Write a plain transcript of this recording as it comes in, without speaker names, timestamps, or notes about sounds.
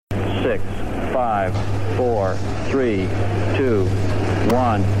6, 5, 4, 3, 2,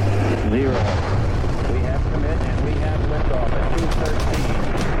 1, 0. We have commit and we have liftoff at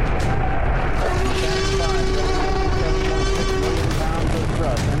 2:13. Pounds of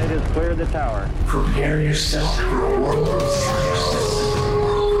thrust, and it has cleared the tower. Prepare yourself for a world of science.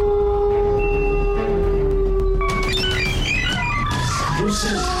 This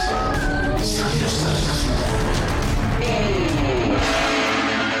is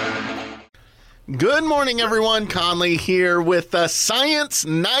Good morning, everyone. Conley here with the Science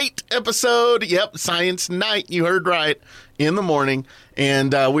Night episode. Yep, Science Night. You heard right. In the morning.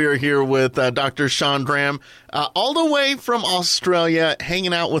 And we are here with Dr. Sean Graham, all the way from Australia,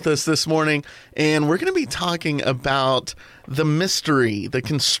 hanging out with us this morning. And we're going to be talking about the mystery, the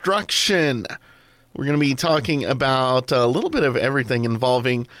construction. We're going to be talking about a little bit of everything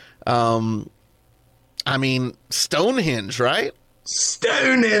involving, Stonehenge, right?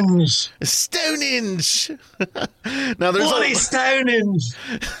 Stonehenge. Now there's Bloody Stonehenge.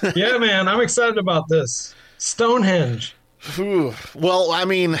 Yeah, man, I'm excited about this. Stonehenge. Well, I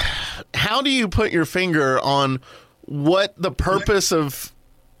mean, how do you put your finger on what the purpose of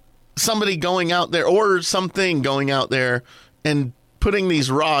somebody going out there or something going out there and putting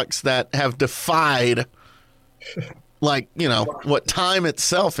these rocks that have defied, what time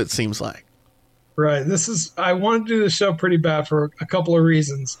itself, it seems like. Right. I wanted to do the show pretty bad for a couple of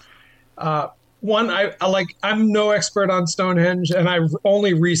reasons. One, I'm no expert on Stonehenge, and I've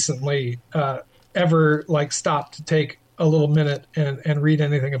only recently ever stopped to take a little minute and read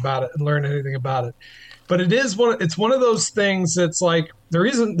anything about it and learn anything about it. But it's one of those things that's like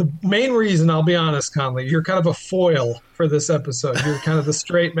the main reason, I'll be honest, Conley, you're kind of a foil for this episode. You're kind of the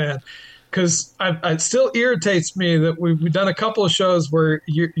straight man. Because it still irritates me that we've done a couple of shows where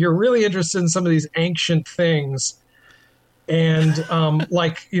you're really interested in some of these ancient things. And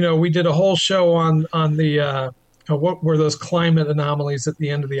we did a whole show on the what were those climate anomalies at the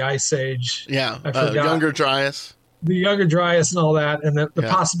end of the Ice Age? Yeah, Younger Dryas. The Younger Dryas and all that. And the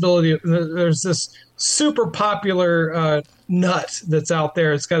possibility there's this super popular nut that's out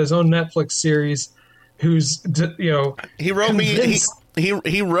there. It's got his own Netflix series who's, he wrote convinced.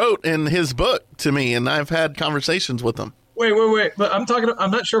 He wrote in his book to me, and I've had conversations with him. Wait. But I'm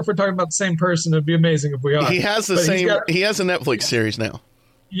not sure if we're talking about the same person. It'd be amazing if we are. He has he has a Netflix series now.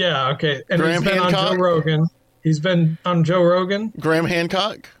 Yeah, okay. And Graham he's been Hancock? on Joe Rogan. He's been on Joe Rogan. Graham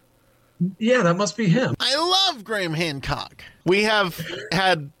Hancock? Yeah, that must be him. I love Graham Hancock. We have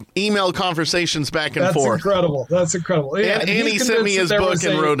had email conversations back and forth. That's incredible. Yeah, and he sent me his book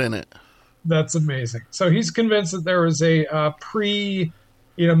and wrote in it. That's amazing. So he's convinced that there was a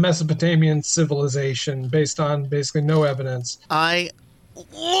Mesopotamian civilization based on basically no evidence. I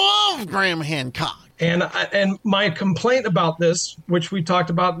love Graham Hancock. And my complaint about this, which we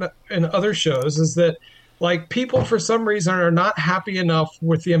talked about in other shows, is that people for some reason are not happy enough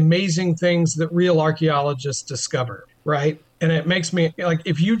with the amazing things that real archaeologists discover, right? And it makes me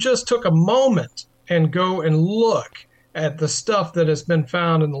if you just took a moment and go and look at the stuff that has been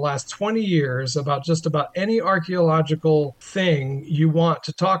found in the last 20 years about just about any archaeological thing you want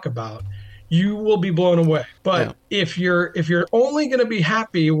to talk about, you will be blown away. But if you're only going to be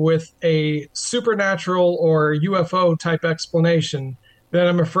happy with a supernatural or UFO type explanation, then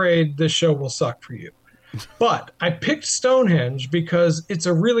I'm afraid this show will suck for you. But I picked Stonehenge because it's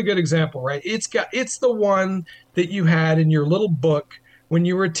a really good example, right? It's the one that you had in your little book when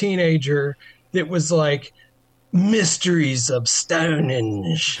you were a teenager that was like Mysteries of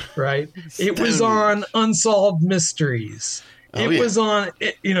Stonehenge, right? It was on Unsolved Mysteries. Was on,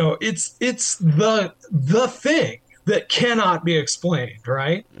 it's the thing that cannot be explained,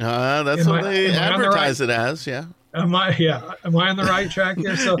 right? That's what they advertise it as, yeah. Am I on the right track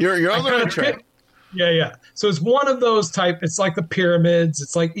here? So you're on the right track. Yeah. So it's one of those it's like the pyramids,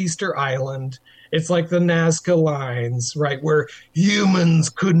 it's like Easter Island. It's like the Nazca lines, right, where humans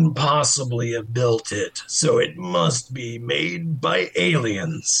couldn't possibly have built it, so it must be made by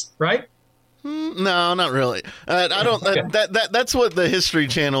aliens, right? No, not really. I don't. Okay. That's what the History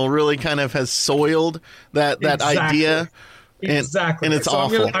Channel really kind of has soiled that idea. Exactly. And it's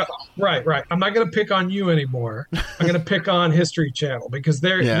awful. Right. I'm not going to pick on you anymore. I'm going to pick on History Channel because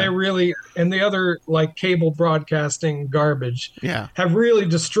they're really, and the other cable broadcasting garbage have really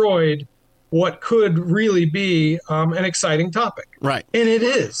destroyed what could really be an exciting topic. Right. And it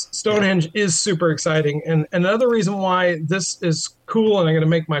is. Stonehenge is super exciting. And another reason why this is cool, and I'm going to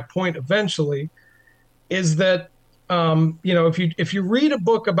make my point eventually, is that, if you read a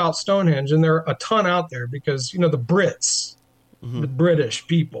book about Stonehenge, and there are a ton out there because, the Brits, the British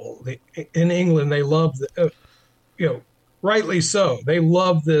people, in England, they love, rightly so, they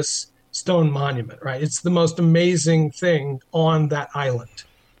love this stone monument, right? It's the most amazing thing on that island,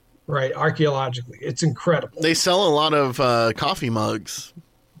 right? Archaeologically, it's incredible. They sell a lot of coffee mugs.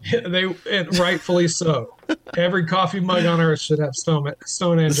 Rightfully so. Every coffee mug on Earth should have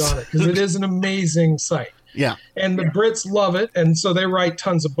Stonehenge on it because it is an amazing site. Yeah. And the Brits love it, and so they write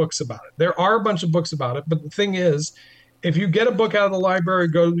tons of books about it. There are a bunch of books about it, but the thing is, if you get a book out of the library,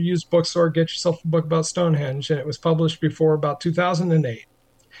 go to the used bookstore, get yourself a book about Stonehenge, and it was published before about 2008,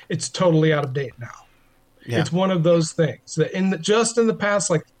 it's totally out of date now. Yeah. It's one of those things that just in the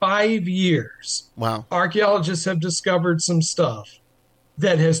past 5 years, wow, archaeologists have discovered some stuff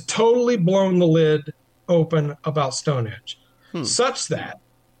that has totally blown the lid open about Stonehenge, such that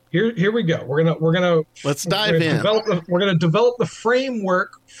here we go. We're gonna let's dive in. We're gonna develop the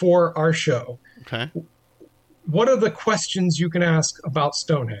framework for our show. Okay. What are the questions you can ask about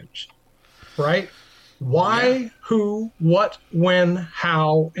Stonehenge? Right? Why, who, what, when,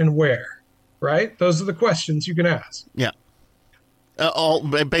 how, and where? Right? Those are the questions you can ask. Yeah.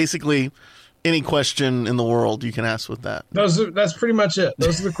 Basically, any question in the world you can ask with that. That's pretty much it.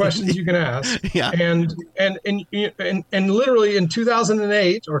 Those are the questions you can ask. Yeah. And literally in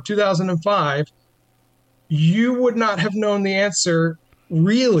 2008 or 2005, you would not have known the answer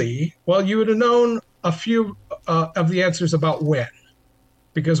really. Well, you would have known a few of the answers about when,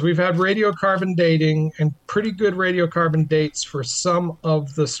 because we've had radiocarbon dating and pretty good radiocarbon dates for some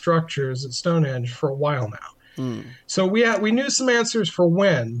of the structures at Stonehenge for a while now. So we knew some answers for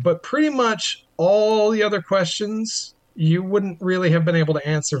when, but pretty much all the other questions you wouldn't really have been able to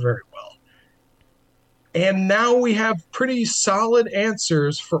answer very well. And now we have pretty solid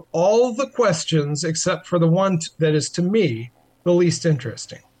answers for all of the questions except for the one that is, to me, the least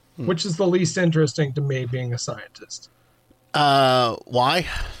interesting. Which is the least interesting to me, being a scientist? Why?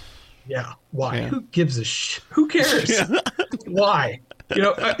 Yeah, why? Yeah. Who gives a who cares? Why?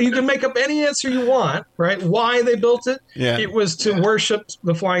 You can make up any answer you want, right? Why they built it? Yeah. It was to worship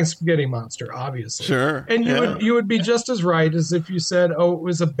the flying spaghetti monster, obviously. Sure. And you would be just as right as if you said, oh, it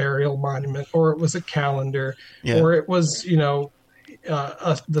was a burial monument, or it was a calendar, or it was,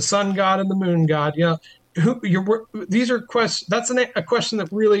 the sun god and the moon god. These are questions. That's a question that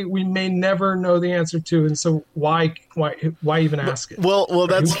really we may never know the answer to, and so why even ask it? Well,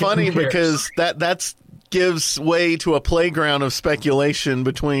 that's funny because that gives way to a playground of speculation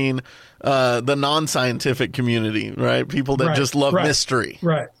between the non-scientific community, right? People that just love mystery,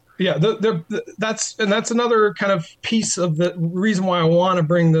 right? Yeah, that's another kind of piece of the reason why I want to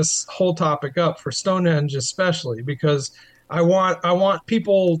bring this whole topic up for Stonehenge, especially because I want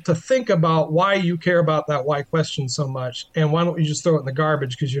people to think about why you care about that why question so much, and why don't you just throw it in the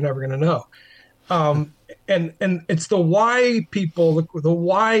garbage because you're never going to know. And it's the why the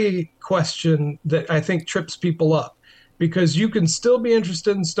why question that I think trips people up, because you can still be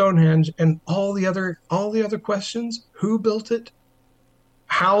interested in Stonehenge and all the other questions: who built it,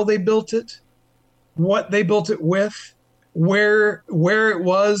 how they built it, what they built it with, where it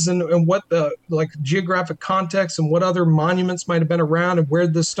was, and what the geographic context and what other monuments might have been around, and where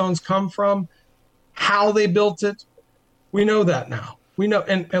the stones come from, how they built it. We know that now. We know,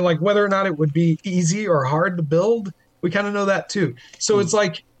 and whether or not it would be easy or hard to build, we kind of know that too. So it's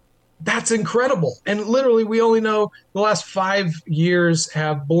that's incredible. And literally, we only know the last 5 years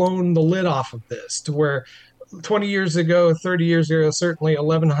have blown the lid off of this, to where 20 years ago, 30 years ago, certainly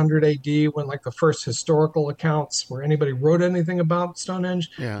 1100 AD, when the first historical accounts where anybody wrote anything about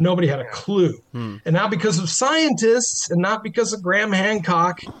Stonehenge, nobody had a clue. And now, because of scientists and not because of Graham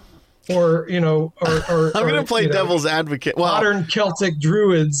Hancock or I'm going to play devil's advocate. Well, modern Celtic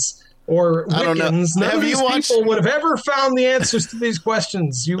druids or Wiccans, none of these people would have ever found the answers to these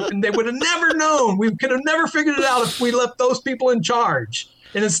questions. And they would have never known. We could have never figured it out if we left those people in charge.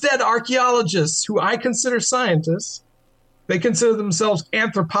 And instead, archaeologists, who I consider scientists, they consider themselves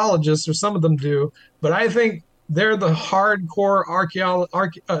anthropologists, or some of them do, but I think they're the hardcore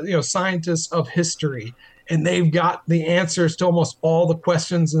scientists of history, and they've got the answers to almost all the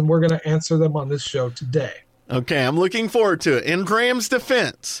questions, and we're going to answer them on this show today. Okay, I'm looking forward to it. In Graham's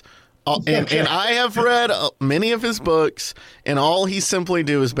defense, and I have read many of his books, and all he simply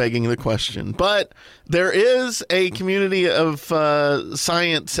do is begging the question. But there is a community of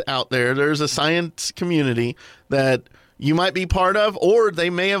science out there. There's a science community that you might be part of, or they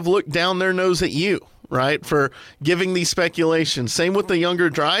may have looked down their nose at you, right, for giving these speculations. Same with the Younger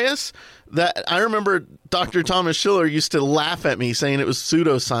Dryas. That I remember Dr. Thomas Schiller used to laugh at me saying it was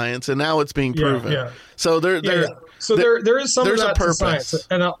pseudoscience, and now it's being proven. Yeah. So there is some of that to science,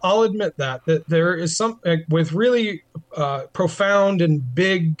 and I'll admit that there is some with really profound and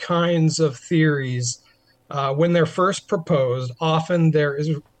big kinds of theories when they're first proposed, often there is,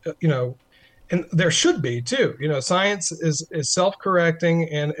 and there should be too. Science is self-correcting,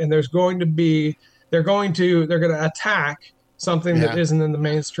 and there's going to be they're going to attack something that isn't in the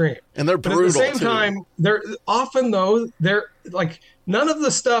mainstream. And they're brutal. But at the same too. time, they're often though they're like none of the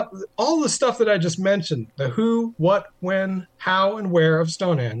stuff, all the stuff that I just mentioned, the who, what, when, how, and where of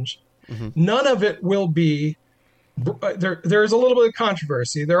Stonehenge, none of it will be. There's a little bit of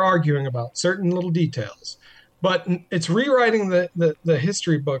controversy. They're arguing about certain little details, but it's rewriting the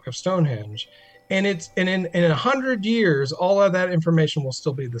history book of Stonehenge, and in 100 years, all of that information will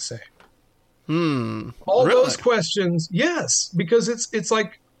still be the same. All really? those questions, yes, because it's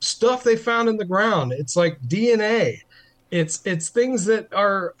like stuff they found in the ground. It's like DNA. It's things that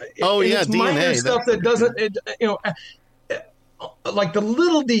are it's DNA minor stuff that doesn't like the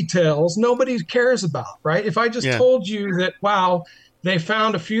little details nobody cares about, right? If I just told you that, wow, they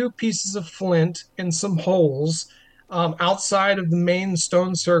found a few pieces of flint in some holes outside of the main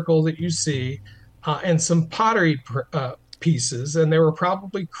stone circle that you see, and some pottery pieces, and they were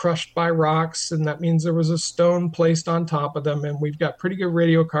probably crushed by rocks, and that means there was a stone placed on top of them, and we've got pretty good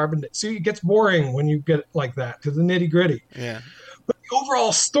radiocarbon. See, it gets boring when you get like that to the nitty gritty. Yeah. But the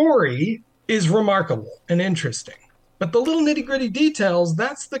overall story is remarkable and interesting. But the little nitty gritty details,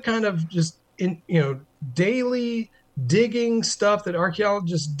 that's the kind of just daily digging stuff that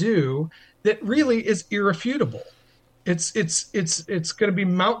archaeologists do that really is irrefutable. It's going to be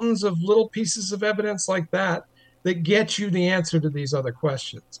mountains of little pieces of evidence like that get you the answer to these other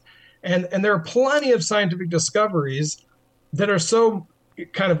questions. And there are plenty of scientific discoveries that are so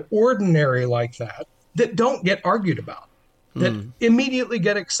kind of ordinary like that don't get argued about, that immediately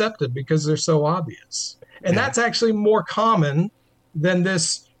get accepted because they're so obvious. And that's actually more common than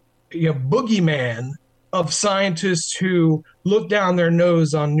this boogeyman of scientists who look down their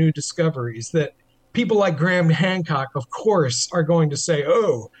nose on new discoveries, that people like Graham Hancock, of course, are going to say,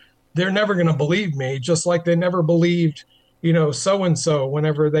 oh, they're never going to believe me, just like they never believed, so-and-so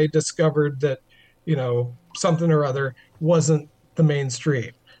whenever they discovered that, something or other wasn't the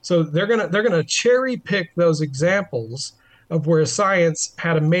mainstream. So they're going to cherry pick those examples of where science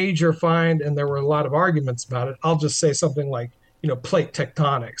had a major find and there were a lot of arguments about it. I'll just say something like, plate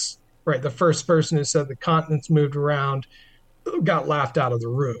tectonics, right? The first person who said the continents moved around got laughed out of the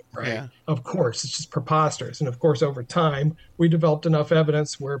room, right? Yeah. Of course, it's just preposterous. And of course, over time, we developed enough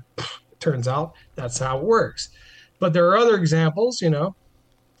evidence where it turns out that's how it works. But there are other examples,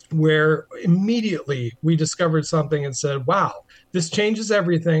 where immediately we discovered something and said, wow, this changes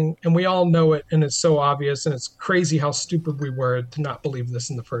everything, and we all know it, and it's so obvious, and it's crazy how stupid we were to not believe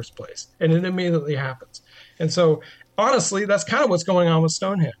this in the first place. And it immediately happens. And so, honestly, that's kind of what's going on with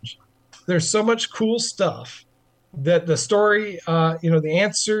Stonehenge. There's so much cool stuff that the story, the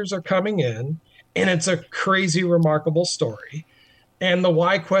answers are coming in, and it's a crazy, remarkable story. And the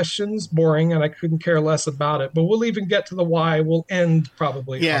why question's boring, and I couldn't care less about it. But we'll even get to the why. We'll end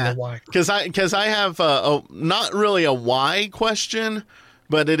probably on the why. Because I have not really a why question,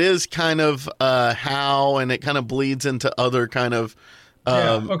 but it is kind of how, and it kind of bleeds into other kind of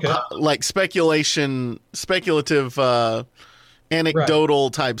like speculative, anecdotal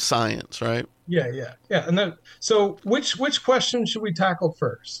type science, right? Yeah. And then, so which question should we tackle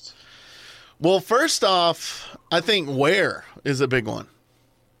first? Well, first off, I think where is a big one.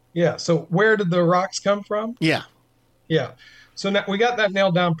 Yeah. So where did the rocks come from? Yeah. So now we got that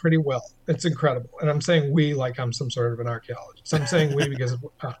nailed down pretty well. It's incredible. And I'm saying we like I'm some sort of an archaeologist. I'm saying we because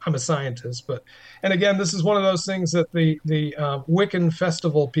I'm a scientist. And again, this is one of those things that the Wiccan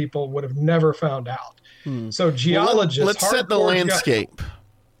festival people would have never found out. So geologists... Let's set the landscape.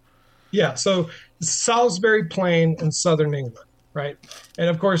 So Salisbury Plain in southern England. Right. And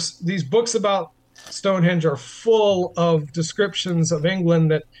of course, these books about Stonehenge are full of descriptions of England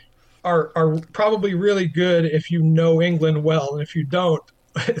that are probably really good if you know England well. And if you don't,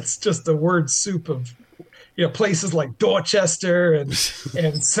 it's just a word soup of, places like Dorchester and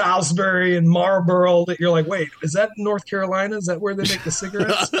Salisbury and Marlborough that you're like, wait, is that North Carolina? Is that where they make the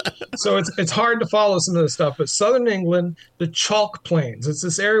cigarettes? So it's hard to follow some of this stuff. But southern England, the chalk plains, it's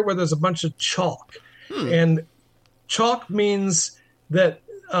this area where there's a bunch of chalk. And chalk means that,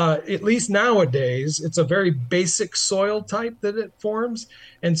 at least nowadays, it's a very basic soil type that it forms.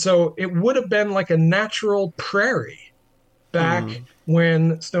 And so it would have been like a natural prairie back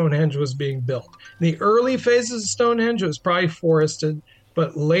when Stonehenge was being built. In the early phases of Stonehenge, it was probably forested.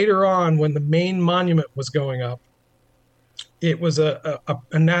 But later on, when the main monument was going up, it was a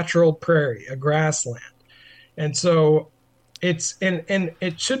natural prairie, a grassland. And so and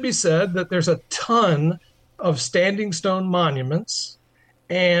it should be said that there's a ton of standing stone monuments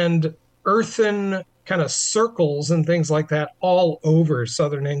and earthen kind of circles and things like that all over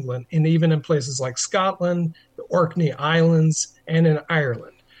southern England, and even in places like Scotland, the Orkney Islands, and in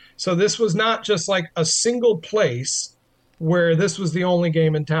Ireland. So this was not just like a single place where this was the only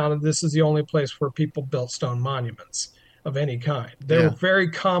game in town and this is the only place where people built stone monuments of any kind. They were very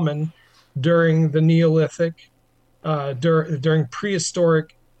common during the Neolithic, during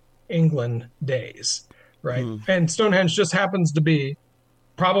prehistoric England days, right? And Stonehenge just happens to be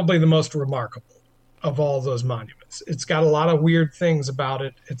probably the most remarkable of all those monuments. It's got a lot of weird things about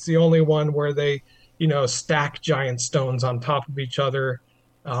it. It's the only one where they, stack giant stones on top of each other.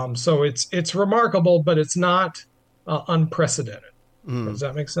 So it's remarkable, but it's not unprecedented. Does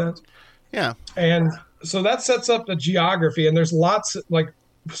that make sense? Yeah. And so that sets up the geography. And there's lots, like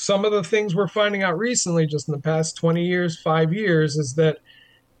some of the things we're finding out recently, just in the past 20 years, 5 years, is that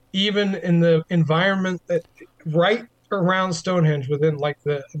even in the environment that right around Stonehenge, within like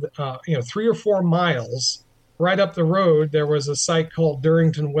the 3 or 4 miles right up the road, there was a site called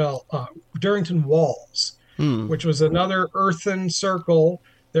Durrington Walls, which was another earthen circle.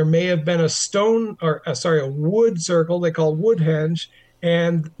 There may have been a wood circle they called Woodhenge,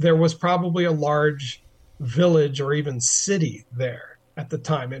 and there was probably a large village or even city there at the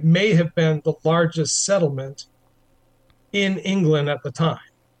time. It may have been the largest settlement in England at the time.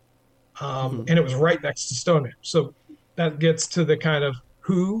 And it was right next to Stonehenge. So that gets to the kind of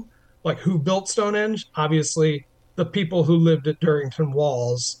who built Stonehenge. Obviously, the people who lived at Durrington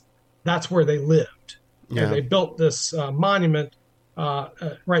Walls, that's where they lived. Yeah. And they built this monument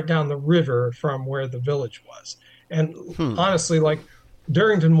right down the river from where the village was. And honestly, like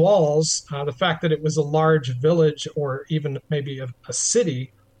Durrington Walls, the fact that it was a large village or even maybe a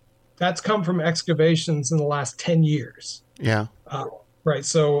city, that's come from excavations in the last 10 years. Yeah. Right.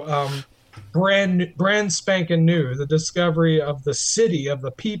 So brand spanking new, the discovery of the city, of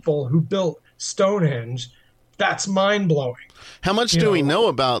the people who built Stonehenge, that's mind blowing. How much do we know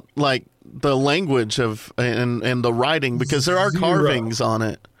about like the language of and the writing? Because there are carvings on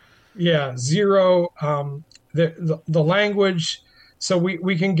it. Yeah, zero. The language. So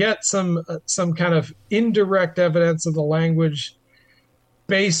we can get some kind of indirect evidence of the language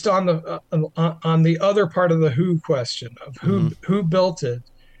based on the other part of the who question of who built it.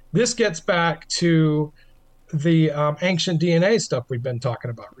 This gets back to the ancient DNA stuff we've been talking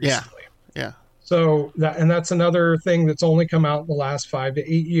about recently. Yeah. So that's another thing that's only come out in the last 5 to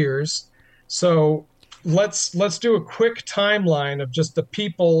 8 years. So let's do a quick timeline of just the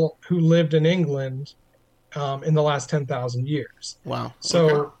people who lived in England in the last 10,000 years. Wow.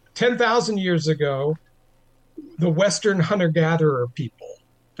 So 10,000 years ago, the Western hunter-gatherer people,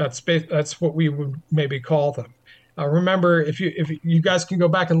 that's what we would maybe call them. Remember, if you guys can go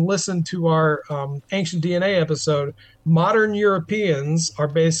back and listen to our ancient DNA episode, modern Europeans are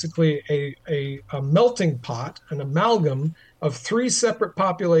basically a melting pot, an amalgam of 3 separate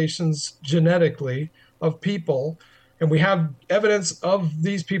populations genetically of people. And we have evidence of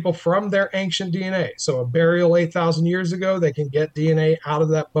these people from their ancient DNA. So a burial 8,000 years ago, they can get DNA out of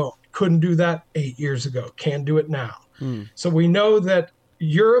that bone. Couldn't do that 8 years ago. Can do it now. So we know that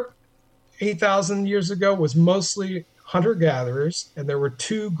Europe 8,000 years ago was mostly hunter-gatherers, and there were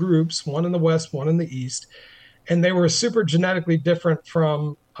 2 groups, one in the west, one in the east, and they were super genetically different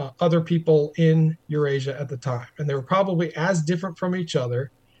from other people in Eurasia at the time. And they were probably as different from each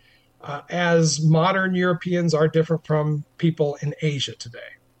other as modern Europeans are different from people in Asia today.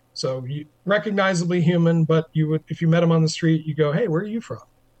 So recognizably human, but if you met them on the street, you go, hey, where are you from?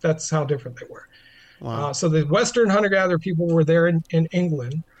 That's how different they were. Wow. So the Western hunter-gatherer people were there in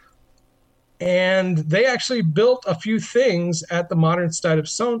England, and they actually built a few things at the modern site of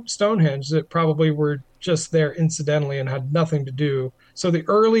Stonehenge that probably were just there incidentally and had nothing to do. So the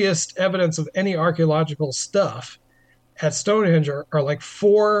earliest evidence of any archaeological stuff at Stonehenge are like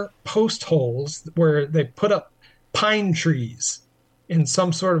 4 post holes where they put up pine trees in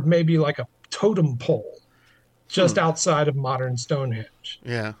some sort of maybe like a totem pole just outside of modern Stonehenge.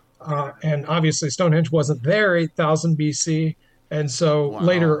 Yeah. And obviously Stonehenge wasn't there 8,000 BC. And so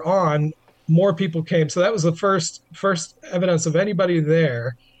later on, more people came. So that was the first evidence of anybody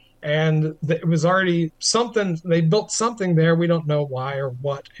there. And it was already something, they built something there. We don't know why or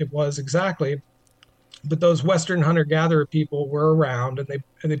what it was exactly. But those Western hunter-gatherer people were around, and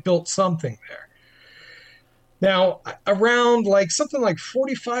they built something there. Now, around something like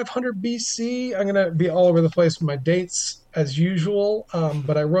 4,500 BC, I'm going to be all over the place with my dates as usual,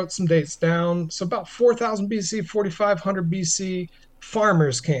 but I wrote some dates down. So about 4,000 BC, 4,500 BC,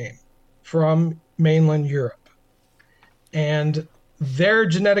 farmers came from mainland Europe. And their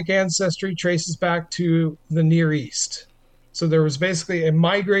genetic ancestry traces back to the Near East. So there was basically a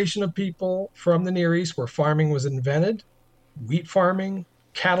migration of people from the Near East where farming was invented, wheat farming,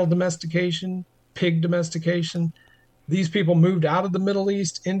 cattle domestication, pig domestication. These people moved out of the Middle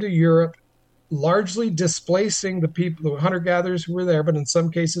East into Europe, largely displacing the people, the hunter-gatherers who were there, but in some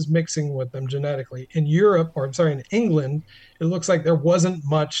cases mixing with them genetically. In Europe, or I'm sorry, in England, it looks like there wasn't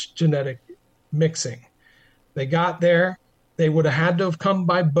much genetic mixing. They got there, they would have had to have come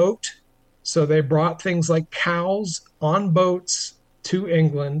by boat. So they brought things like cows on boats to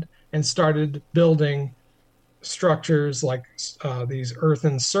England and started building structures like these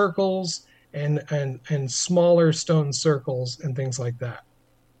earthen circles and smaller stone circles and things like that.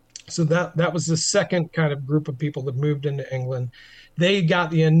 So that was the second kind of group of people that moved into England. They got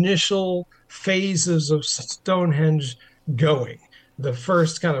the initial phases of Stonehenge going. The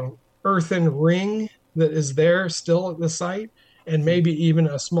first kind of earthen ring that is there still at the site, and maybe even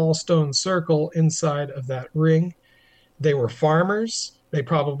a small stone circle inside of that ring. They were farmers. They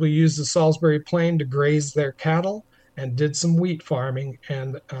probably used the Salisbury Plain to graze their cattle and did some wheat farming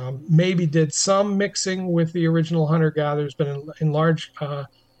and maybe did some mixing with the original hunter-gatherers, but in large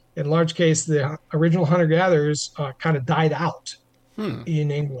case, the original hunter-gatherers kind of died out in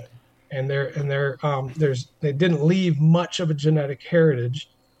England, and they didn't leave much of a genetic heritage.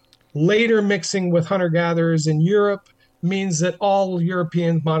 Later mixing with hunter-gatherers in Europe means that all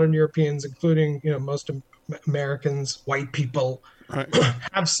Europeans, modern Europeans, including most Americans, white people, Right.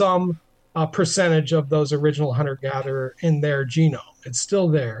 have some percentage of those original hunter-gatherer in their genome. It's still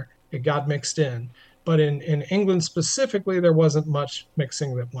there. It got mixed in. But in England specifically, there wasn't much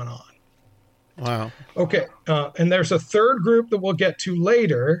mixing that went on. Wow. Okay, and there's a third group that we'll get to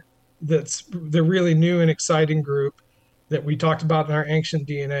later that's the really new and exciting group that we talked about in our Ancient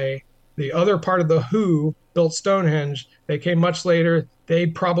DNA. The other part of the Who built Stonehenge. They came much later. They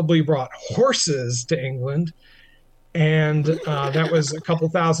probably brought horses to England, and that was a couple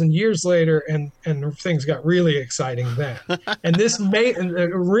thousand years later, and things got really exciting then. And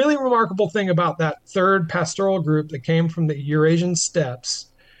a really remarkable thing about that third pastoral group that came from the Eurasian steppes,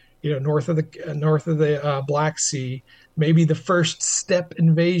 north of the Black Sea, maybe the first steppe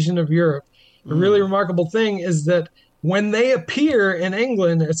invasion of Europe. The really remarkable thing is that when they appear in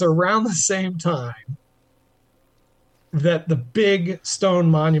England, it's around the same time that the big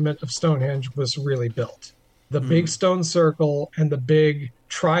stone monument of Stonehenge was really built. The big stone circle and the big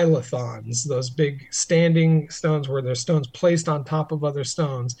trilithons, those big standing stones where there's stones placed on top of other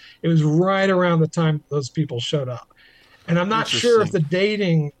stones. It was right around the time those people showed up. And I'm not sure if the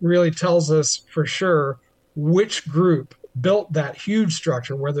dating really tells us for sure which group built that huge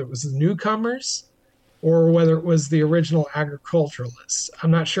structure, whether it was the newcomers or whether it was the original agriculturalists. I'm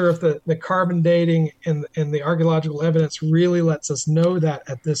not sure if the carbon dating and the archaeological evidence really lets us know that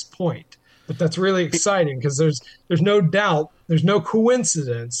at this point. But that's really exciting because there's no doubt, there's no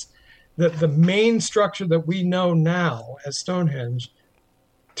coincidence that the main structure that we know now as Stonehenge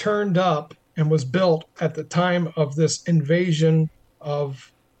turned up and was built at the time of this invasion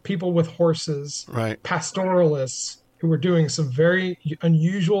of people with horses, Right. pastoralists, who were doing some very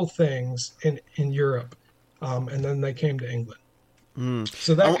unusual things in Europe, and then they came to England.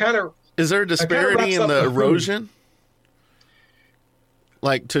 So that kind of is there a disparity in the erosion,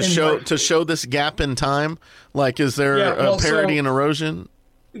 like to show this gap in time? Like, is there a parity in erosion?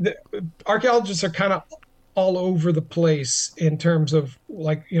 The archaeologists are kind of all over the place in terms of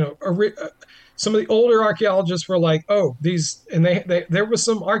some of the older archaeologists were like, oh, these, and there was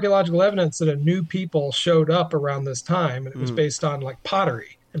some archaeological evidence that a new people showed up around this time, and it was based on like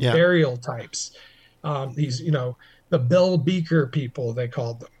pottery and burial types. These, the bell beaker people, they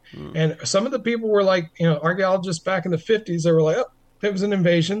called them. And some of the people were like, archaeologists back in the 50s, they were like, oh, it was an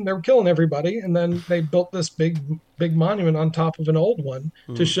invasion. They were killing everybody. And then they built this big monument on top of an old one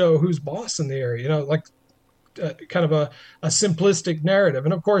to show who's boss in the area, kind of a simplistic narrative.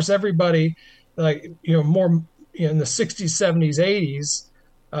 And of course, everybody, more in the 60s, 70s, 80s,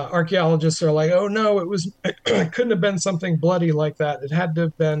 archaeologists are like, oh no, it couldn't have been something bloody like that. It had to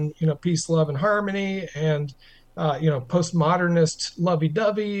have been, peace, love, and harmony, and postmodernist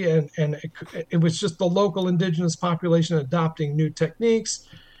lovey-dovey, and it was just the local indigenous population adopting new techniques.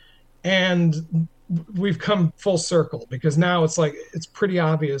 And we've come full circle because now it's pretty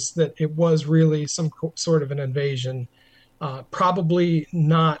obvious that it was really some sort of an invasion, probably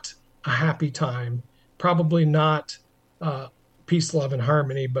not a happy time, probably not peace, love, and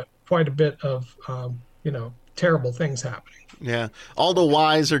harmony, but quite a bit of terrible things happening. Yeah, all the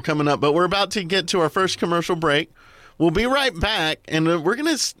whys are coming up, but we're about to get to our first commercial break. We'll be right back, and we're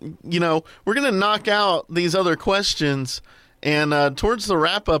gonna knock out these other questions And towards the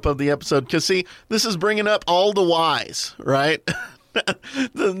wrap up of the episode, because see, this is bringing up all the whys, right?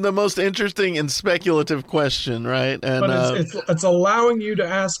 the most interesting and speculative question, right? And but it's allowing you to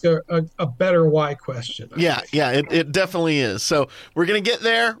ask a better why question. Yeah, it definitely is. So we're going to get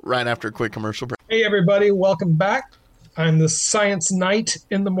there right after a quick commercial break. Hey, everybody, welcome back. I'm the Science Knight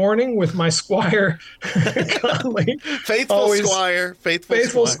in the morning with my squire, Conley. Faithful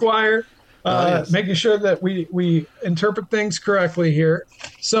Squire. Yes. Making sure that we interpret things correctly here.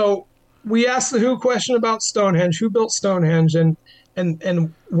 So we asked the who question about Stonehenge, who built Stonehenge, and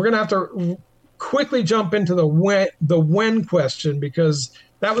we're going to have to quickly jump into the when question, because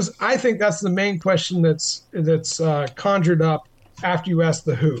I think that's the main question that's conjured up after you ask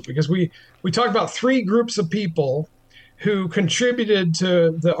the who, because we talked about three groups of people who contributed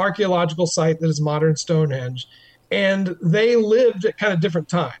to the archaeological site that is modern Stonehenge, and they lived at kind of different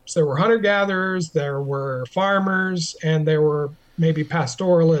times. There were hunter-gatherers, there were farmers, and there were maybe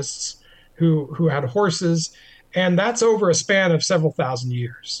pastoralists who had horses, and that's over a span of several thousand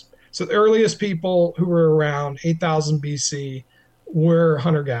years. So the earliest people who were around 8,000 BC were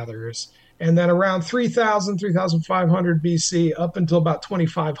hunter-gatherers. And then around 3,000, 3,500 BC, up until about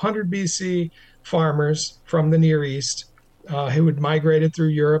 2,500 BC, farmers from the Near East who had migrated through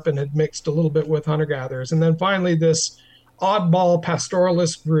Europe and had mixed a little bit with hunter-gatherers. And then finally, this oddball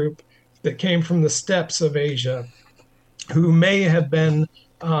pastoralist group that came from the steppes of Asia, who may have been,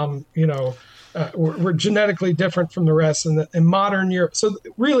 were genetically different from the rest in modern Europe. So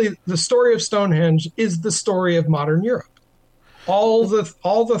really, the story of Stonehenge is the story of modern Europe. All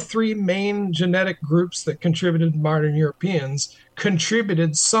the three main genetic groups that contributed to modern Europeans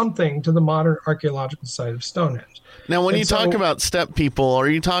contributed something to the modern archaeological site of Stonehenge. Now, when you talk about steppe people, are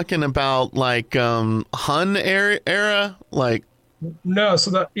you talking about like Hun era? Like no,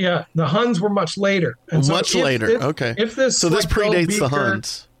 so the Huns were much later. And later. Okay. If this this predates the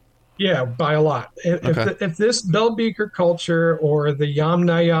Huns. Yeah, by a lot. If this Bell Beaker culture, or the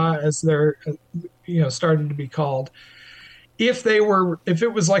Yamnaya as they're starting to be called, if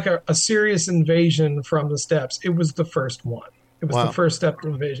it was like a serious invasion from the steppes, it was the first one. It was the first step to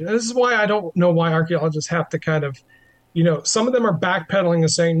invasion. And this is why I don't know why archaeologists have to kind of, some of them are backpedaling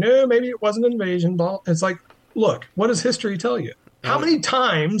and saying, no, maybe it wasn't an invasion. It's like, look, what does history tell you? How many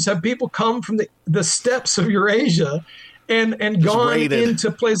times have people come from the steppes of Eurasia and gone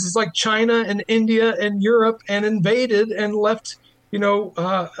into places like China and India and Europe and invaded and left,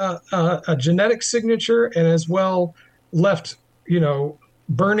 a genetic signature, and as well left,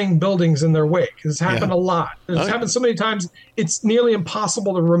 burning buildings in their wake? It's happened a lot. It's happened so many times, it's nearly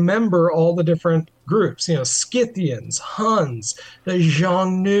impossible to remember all the different groups, Scythians, Huns, the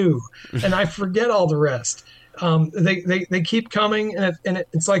Xiongnu, and I forget all the rest. They keep coming, and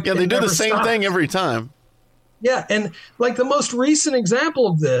it's like they do the same thing every time. Yeah, and like the most recent example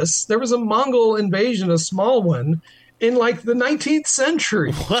of this, there was a Mongol invasion, a small one, in like the 19th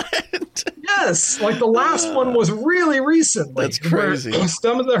century. What? Yes, like the last one was really recently. That's crazy.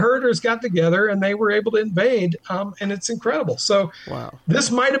 Some of the herders got together and they were able to invade, and it's incredible. So this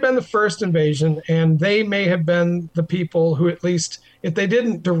might have been the first invasion, and they may have been the people who, at least if they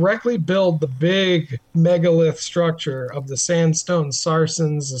didn't directly build the big megalith structure of the sandstone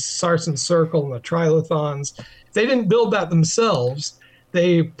Sarsens, the Sarsen Circle, and the Trilithons, if they didn't build that themselves,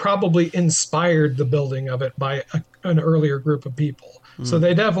 they probably inspired the building of it by an earlier group of people. So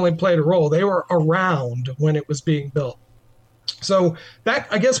they definitely played a role. They were around when it was being built. So that,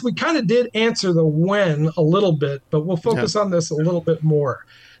 I guess we kind of did answer the when a little bit, but we'll focus on this a little bit more.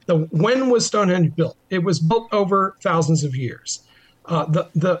 When was Stonehenge built? It was built over thousands of years.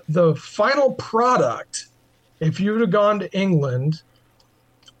 The final product, if you would have gone to England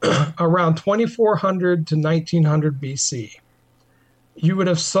around 2400 to 1900 BC, you would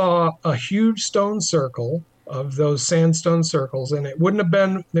have saw a huge stone circle of those sandstone circles, and they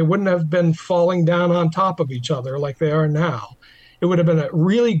wouldn't have been falling down on top of each other like they are now. It would have been a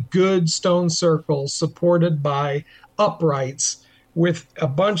really good stone circle supported by uprights with a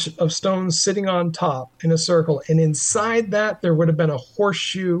bunch of stones sitting on top in a circle, and inside that there would have been a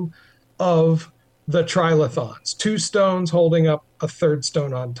horseshoe of the trilithons, two stones holding up a third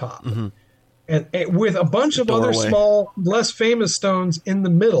stone on top. Mm-hmm. And with a bunch of other small, less famous stones in the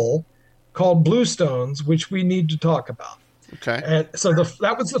middle called blue stones, which we need to talk about. Okay. And so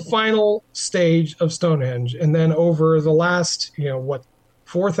that was the final stage of Stonehenge. And then over the last,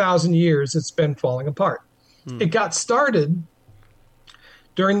 4,000 years, it's been falling apart. It got started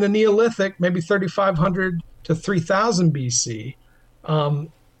during the Neolithic, maybe 3,500 to 3,000 BC.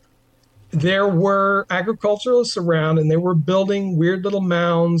 There were agriculturalists around, and they were building weird little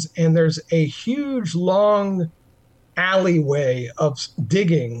mounds, and there's a huge, long alleyway of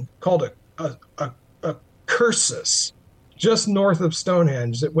digging called a cursus just north of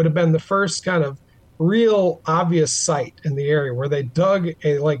Stonehenge. It would have been the first kind of real obvious site in the area where they dug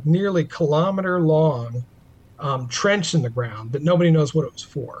a like nearly kilometer long trench in the ground that nobody knows what it was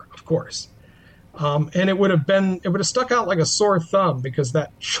for, of course. And it would have stuck out like a sore thumb because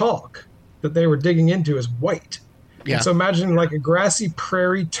that chalk that they were digging into is white. Yeah. And so imagine like a grassy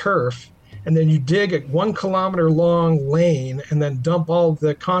prairie turf, and then you dig a 1 kilometer long lane and then dump all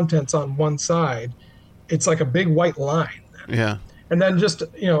the contents on one side. It's like a big white line. Yeah. And then just,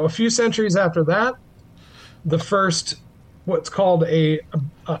 a few centuries after that, the first, what's called a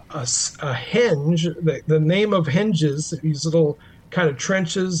henge, the name of henges, these little kind of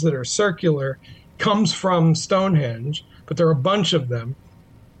trenches that are circular, comes from Stonehenge, but there are a bunch of them.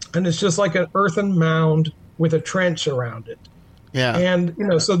 And it's just like an earthen mound with a trench around it. Yeah. And,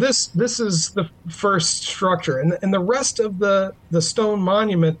 so this is the first structure. And the rest of the stone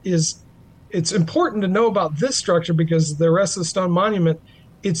monument it's important to know about this structure because the rest of the stone monument,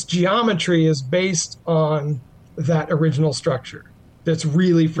 its geometry is based on that original structure that's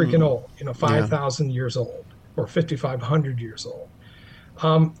really freaking old, 5,000 years old or 5,500 years old.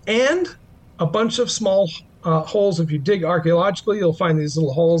 And a bunch of small holes. If you dig archaeologically, you'll find these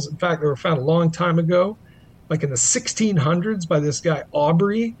little holes. In fact, they were found a long time ago, like in the 1600s by this guy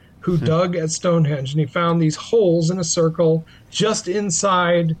Aubrey, who dug at Stonehenge, and he found these holes in a circle just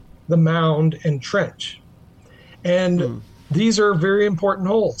inside the mound and trench. And these are very important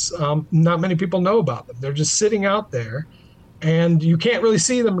holes. Not many people know about them. They're just sitting out there, and you can't really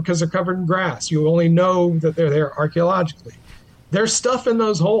see them because they're covered in grass. You only know that they're there archaeologically. There's stuff in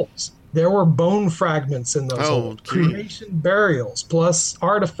those holes. There were bone fragments in those holes, cremation burials, plus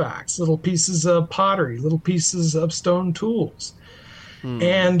artifacts, little pieces of pottery, little pieces of stone tools.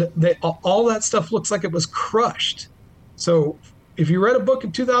 And all that stuff looks like it was crushed. So if you read a book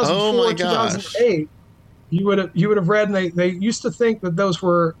in 2004, 2008, you would have read, and they used to think that those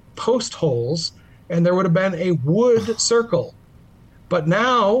were post holes, and there would have been a wood circle. But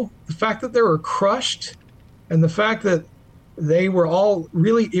now, the fact that they were crushed, and the fact that they were all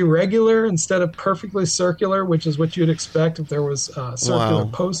really irregular instead of perfectly circular, which is what you'd expect if there was circular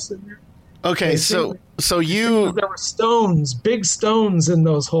posts in there. Okay, so there were stones, big stones in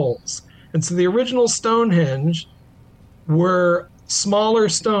those holes. And so the original Stonehenge were smaller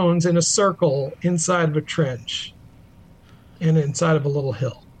stones in a circle inside of a trench and inside of a little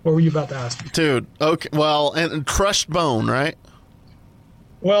hill. What were you about to ask me? Dude, okay, well, and crushed bone, right?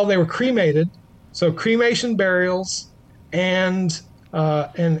 Well, they were cremated, so cremation burials, and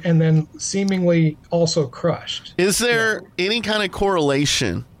then seemingly also crushed. Is there any kind of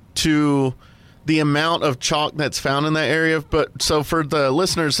correlation to the amount of chalk that's found in that area? But so for the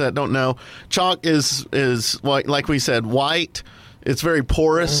listeners that don't know, chalk is like we said, white. It's very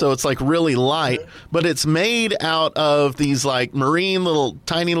porous, so it's like really light, but it's made out of these like tiny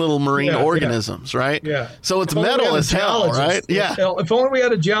little marine organisms, right? Yeah. So it's metal as hell, right? Yeah. If only we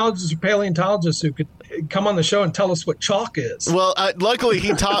had a geologist or paleontologist who could come on the show and tell us what chalk is. Well, luckily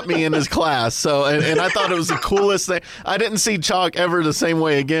he taught me in his class, so and I thought it was the coolest thing. I didn't see chalk ever the same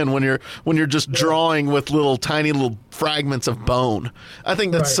way again when you're just drawing with tiny little fragments of bone. I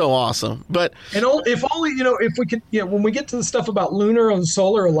think that's so awesome. But if only if we could, when we get to the stuff about lunar and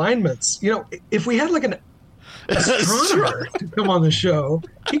solar alignments, if we had like an astronomer to come on the show,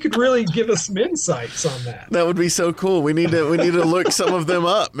 he could really give us some insights on that. That would be so cool. We need to look some of them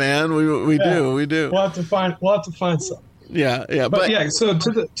up, man. We do. We'll have to find some. Yeah. But yeah, so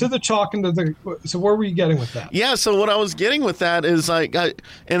to the chalk and so where were you getting with that? Yeah, so what I was getting with that is and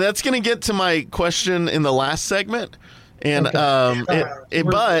that's going to get to my question in the last segment. And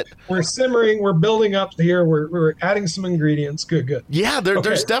but we're simmering, we're building up here, we're adding some ingredients. Good. Yeah,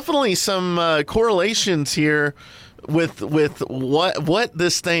 there's definitely some correlations here with what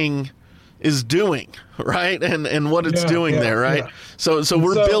this thing is doing, right? And what it's doing there, right? Yeah. So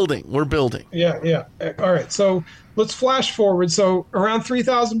we're building. Yeah. All right. So let's flash forward. So around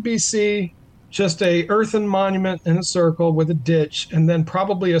 3000 BC, just a earthen monument in a circle with a ditch, and then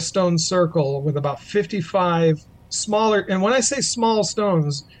probably a stone circle with about 55 smaller. And when I say small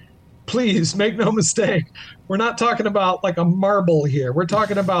stones, please make no mistake, we're not talking about like a marble here. We're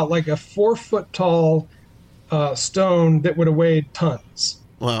talking about like a 4 foot tall stone that would have weighed tons.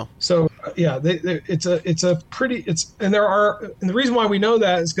 Wow. So and the reason why we know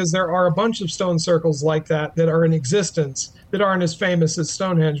that is because there are a bunch of stone circles like that are in existence that aren't as famous as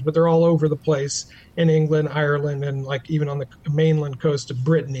Stonehenge, but they're all over the place in England, Ireland, and like even on the mainland coast of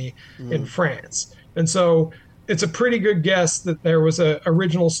Brittany in France. And so it's a pretty good guess that there was a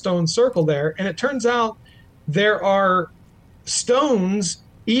original stone circle there. And it turns out there are stones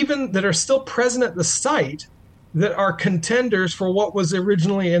even that are still present at the site that are contenders for what was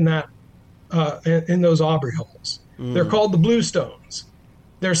originally in that in those Aubrey holes. They're called the blue stones.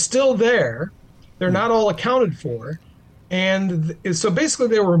 They're still there. They're not all accounted for. And so basically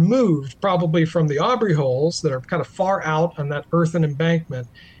they were moved probably from the Aubrey holes that are kind of far out on that earthen embankment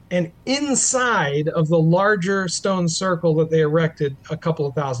and inside of the larger stone circle that they erected a couple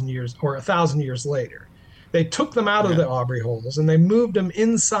of thousand years or 1,000 years later. They took them out of the Aubrey holes and they moved them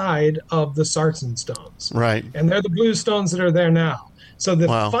inside of the Sarsen stones. Right. And they're the blue stones that are there now. So the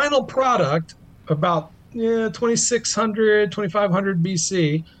final product, about 2,600, 2,500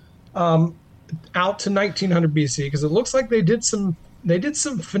 BC, out to 1900 BC, because it looks like they did some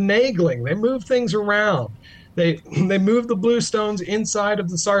finagling. They moved things around. They moved the blue stones inside of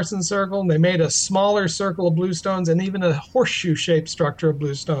the Sarsen circle, and they made a smaller circle of blue stones and even a horseshoe-shaped structure of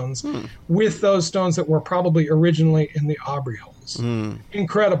blue stones with those stones that were probably originally in the Aubrey holes.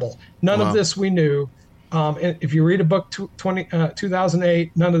 Incredible. None of this we knew. If you read a book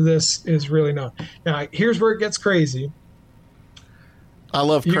 2008, none of this is really known. Now, here's where it gets crazy. I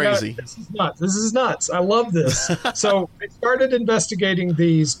love crazy. This is nuts. This is nuts. I love this. So I started investigating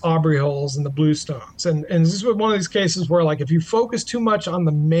these Aubrey holes and the blue stones. And this is one of these cases where, like, if you focus too much on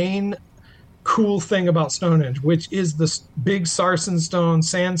the main cool thing about Stonehenge, which is this big Sarsen stone,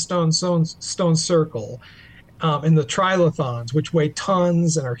 sandstone stone circle, and the trilithons, which weigh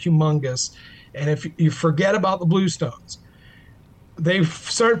tons and are humongous, and if you forget about the blue stones, they've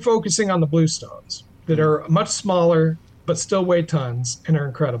started focusing on the blue stones that are much smaller but still weigh tons and are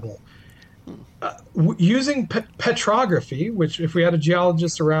incredible. Using petrography, which if we had a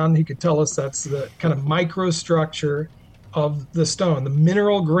geologist around, he could tell us that's the kind of microstructure of the stone, the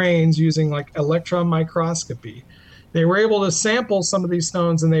mineral grains using like electron microscopy. They were able to sample some of these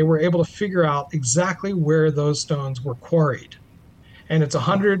stones and they were able to figure out exactly where those stones were quarried. And it's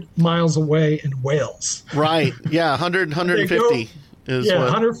 100 miles away in Wales. Right. Yeah, 150.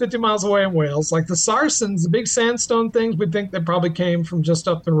 150 miles away in Wales. Like the Sarsens, the big sandstone things, we think they probably came from just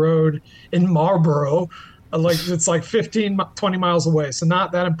up the road in Marlborough. It's like 15, 20 miles away. So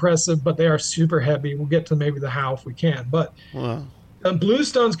not that impressive, but they are super heavy. We'll get to maybe the how if we can. But the blue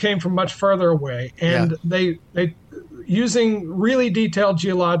stones came from much further away. And they using really detailed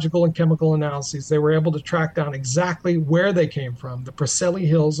geological and chemical analyses, they were able to track down exactly where they came from, the Preseli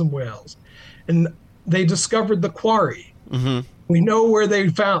Hills in Wales. And they discovered the quarry. Mm-hmm. We know where they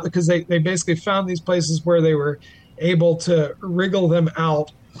found, because they basically found these places where they were able to wriggle them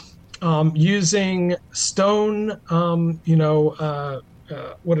out using stone,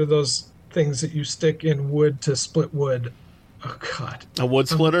 what are those things that you stick in wood to split wood? Oh, God. A wood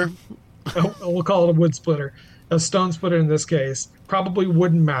splitter? We'll call it a wood splitter. A stone splitter in this case, probably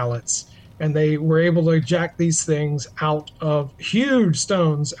wooden mallets. And they were able to eject these things out of huge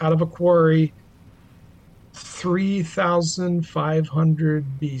stones out of a quarry 3,500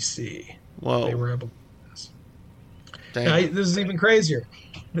 BC. Whoa. They were able to do this. Now, this is even crazier.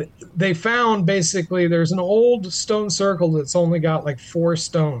 They found basically there's an old stone circle that's only got like 4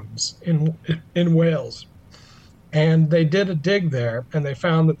 stones in Wales. And they did a dig there, and they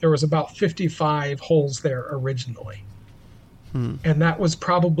found that there was about 55 holes there originally. And that was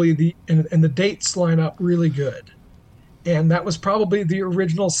probably and the dates line up really good. And that was probably the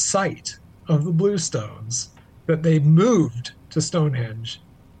original site of the blue stones that they moved to Stonehenge.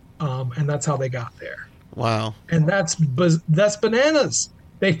 And that's how they got there. Wow. And that's bananas.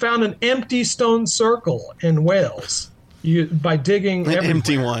 They found an empty stone circle in Wales by digging an everywhere.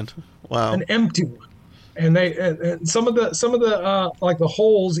 Empty one. Wow. An empty one. And and some of the like the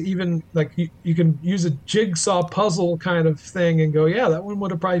holes, even like you can use a jigsaw puzzle kind of thing and go, yeah, that one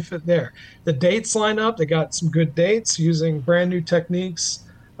would have probably fit there. The dates line up. They got some good dates using brand new techniques,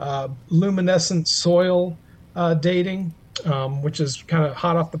 luminescent soil dating, which is kind of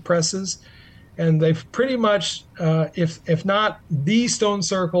hot off the presses. And they've pretty much, if not the stone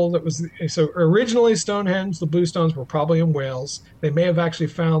circle that was, so originally Stonehenge, the blue stones were probably in Wales. They may have actually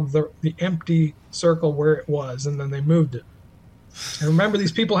found the empty circle where it was, and then they moved it. And remember,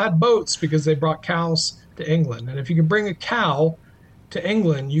 these people had boats because they brought cows to England. And if you can bring a cow to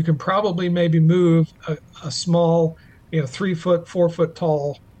England, you can probably maybe move a small, 3 foot, 4 foot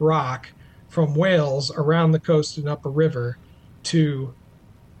tall rock from Wales around the coast and up a river to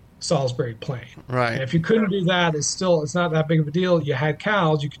Salisbury Plain. Right. And if you couldn't do that, it's not that big of a deal. You had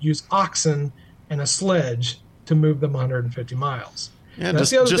cows, you could use oxen and a sledge to move them 150 miles. Yeah,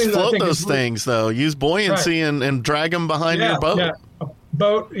 just float those things, though. Use buoyancy and drag them behind your boat. Yeah,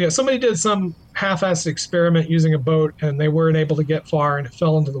 boat. Yeah, somebody did some half-assed experiment using a boat, and they weren't able to get far, and it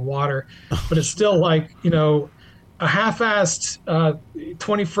fell into the water. But it's still like, a half-assed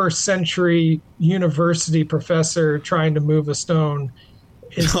 21st century university professor trying to move a stone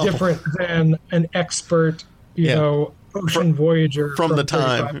is different than an expert, ocean voyager from the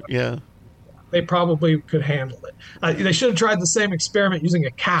 35 time. Yeah. They probably could handle it. They should have tried the same experiment using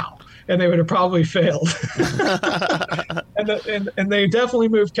a cow, and they would have probably failed. and they definitely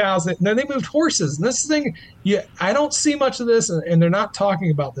moved cows. And then they moved horses. And this thing, I don't see much of this, and they're not talking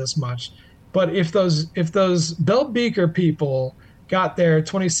about this much. But if those Bell Beaker people got there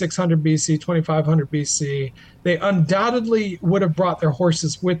 2600 BC, 2500 BC, they undoubtedly would have brought their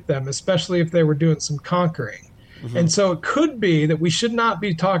horses with them, especially if they were doing some conquering. Mm-hmm. And so it could be that we should not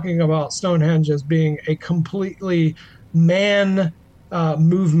be talking about Stonehenge as being a completely man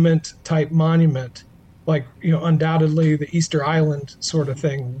movement type monument. Like, undoubtedly the Easter Island sort of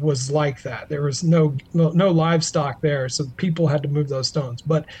thing was like that. There was no livestock there, so people had to move those stones.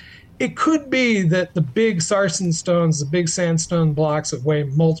 But it could be that the big sarsen stones, the big sandstone blocks that weigh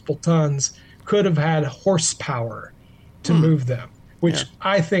multiple tons, could have had horsepower to move them, which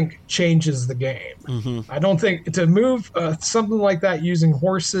I think changes the game. Mm-hmm. I don't think to move something like that using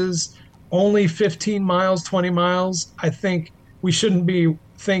horses only 15 miles, 20 miles, I think we shouldn't be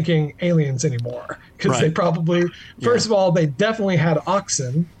thinking aliens anymore, because they probably, first of all, they definitely had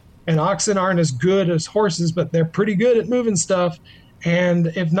oxen, and oxen aren't as good as horses, but they're pretty good at moving stuff. And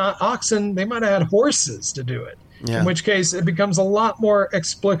if not oxen, they might have had horses to do it, in which case it becomes a lot more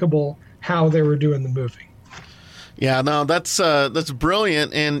explicable how they were doing the moving. Yeah, no, that's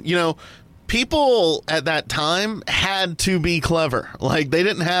brilliant. And, people at that time had to be clever. Like, they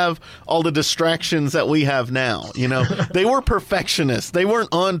didn't have all the distractions that we have now. They were perfectionists. They weren't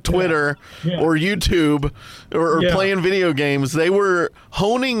on Twitter or YouTube or playing video games. They were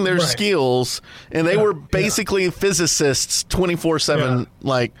honing their skills, and they were basically physicists 24/7.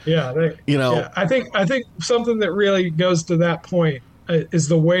 I think something that really goes to that point is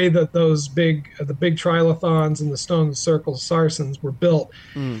the way that those the big trilithons and the stone circles sarsens were built.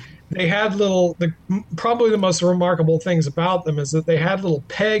 They had probably the most remarkable things about them is that they had little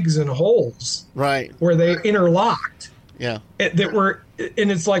pegs and holes, where they interlocked. Yeah, and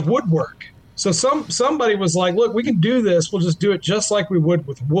it's like woodwork. So somebody was like, "Look, we can do this. We'll just do it just like we would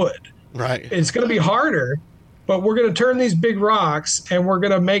with wood. Right? It's going to be harder, but we're going to turn these big rocks and we're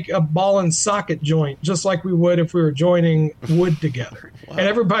going to make a ball and socket joint just like we would if we were joining wood together." Wow. And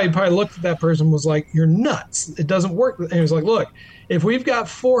everybody probably looked at that person and was like, "You're nuts. It doesn't work." And he was like, "Look, if we've got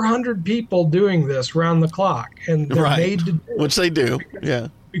 400 people doing this round the clock, and they're made to do it, which they do,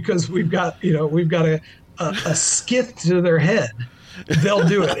 because we've got a skith to their head, they'll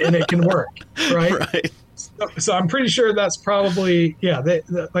do it and it can work, right?" So I'm pretty sure that's probably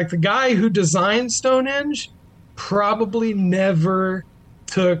like the guy who designed Stonehenge probably never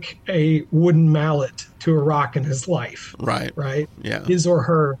took a wooden mallet to a rock in his life, right? Yeah, his or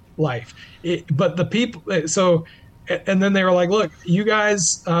her life. But the people, and then they were like, "Look, you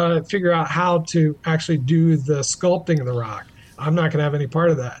guys figure out how to actually do the sculpting of the rock. I'm not going to have any part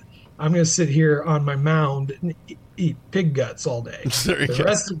of that. I'm going to sit here on my mound and eat pig guts all day. The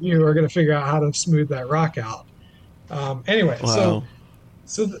rest of you are going to figure out how to smooth that rock out." Anyway, so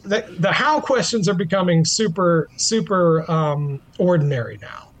the how questions are becoming super ordinary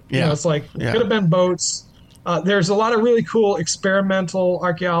now. It's like could have been boats. There's a lot of really cool experimental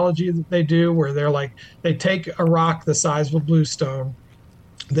archaeology that they do where they take a rock the size of a bluestone.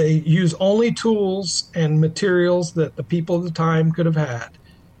 They use only tools and materials that the people of the time could have had.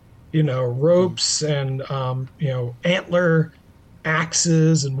 Ropes and, antler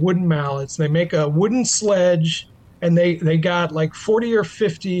axes and wooden mallets. They make a wooden sledge, and they got like 40 or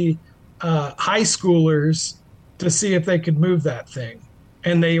 50 high schoolers to see if they could move that thing.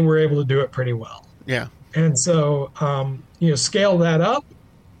 And they were able to do it pretty well. Yeah. And so, scale that up,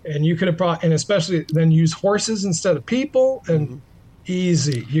 and you could have brought, and especially then use horses instead of people, and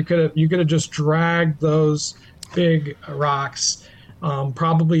easy. You could have just dragged those big rocks,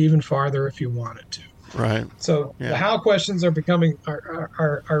 probably even farther if you wanted to. Right. So the how questions are becoming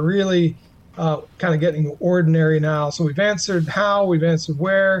are really kind of getting ordinary now. So we've answered how, we've answered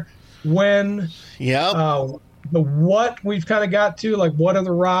where, when. Yeah. The what we've kind of got to, like, what are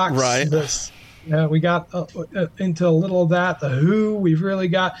the rocks? Right. We got into a little of that. The who we've really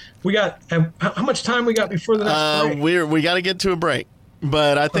got. How much time we got before the next break? We got to get to a break.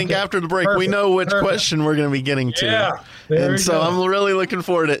 But I think after the break, we know which question we're going to be getting to. Yeah, and so go. I'm really looking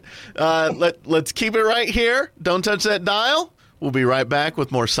forward to it. Let's keep it right here. Don't touch that dial. We'll be right back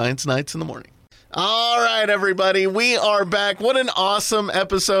with more Science Nights in the Morning. All right, everybody, we are back. What an awesome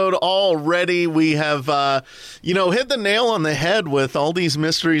episode already. We have, hit the nail on the head with all these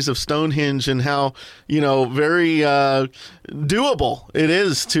mysteries of Stonehenge and how, very doable it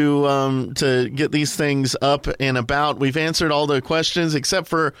is to get these things up and about. We've answered all the questions except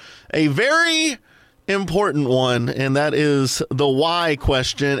for a very important one, and that is the why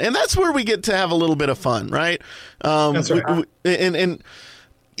question. And that's where we get to have a little bit of fun, right? That's right.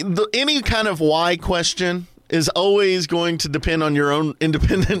 Any kind of why question is always going to depend on your own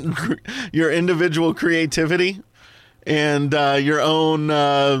your individual creativity and your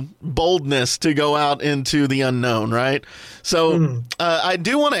own boldness to go out into the unknown, right? So I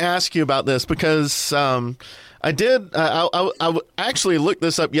do want to ask you about this because I actually looked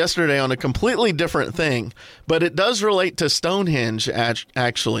this up yesterday on a completely different thing, but it does relate to Stonehenge,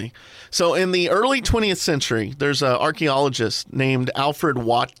 actually. So in the early 20th century, there's an archaeologist named Alfred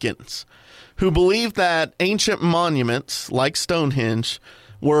Watkins who believed that ancient monuments like Stonehenge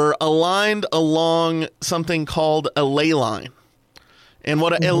were aligned along something called a ley line. And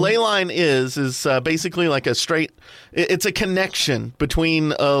what a ley line is basically like it's a connection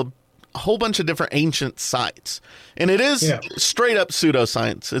between a whole bunch of different ancient sites. And it is straight up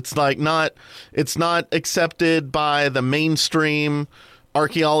pseudoscience. It's not accepted by the mainstream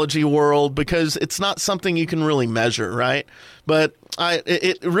archaeology world because it's not something you can really measure, right? But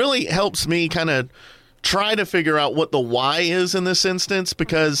it really helps me kind of try to figure out what the why is in this instance,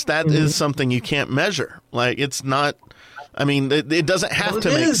 because that is something you can't measure. Like, it's not, I mean, it doesn't have to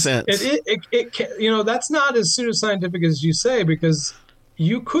make sense. It can, that's not as pseudoscientific as you say, because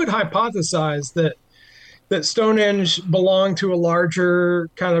you could hypothesize that Stonehenge belonged to a larger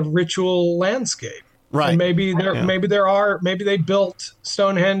kind of ritual landscape. Right. And maybe they built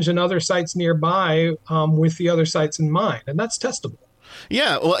Stonehenge and other sites nearby with the other sites in mind, and that's testable.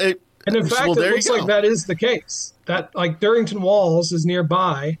 Yeah. Well, and in fact, it looks like that is the case. That, like, Durrington Walls is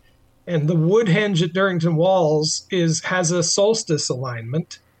nearby, and the Woodhenge at Durrington Walls has a solstice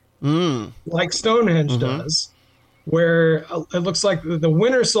alignment, like Stonehenge does, where it looks like the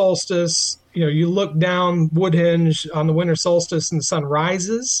winter solstice. You look down Woodhenge on the winter solstice, and the sun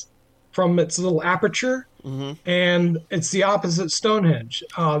rises from its little aperture, and it's the opposite Stonehenge.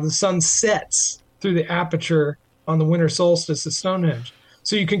 The sun sets through the aperture on the winter solstice at Stonehenge.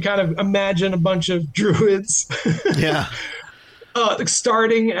 So you can kind of imagine a bunch of druids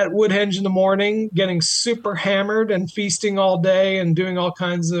starting at Woodhenge in the morning, getting super hammered and feasting all day and doing all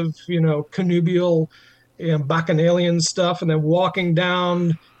kinds of, connubial, bacchanalian stuff, and then walking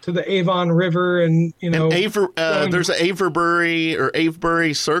down to the Avon River, and there's an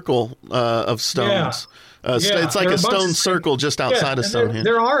Avebury circle of stones. It's like a stone circle just outside of Stonehenge.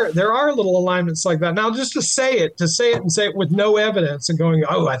 There are little alignments like that. Now, just to say it with no evidence and going,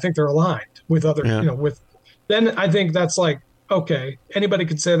 oh, I think they're aligned with other, then I think that's like, okay, anybody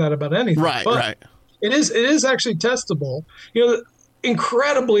could say that about anything. Right, but right. It is actually testable.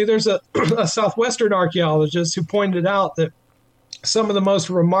 Incredibly, there's a Southwestern archaeologist who pointed out that some of the most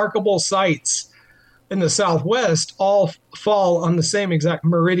remarkable sites in the Southwest all fall on the same exact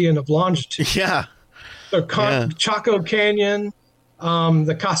meridian of longitude. Yeah. So Chaco Canyon,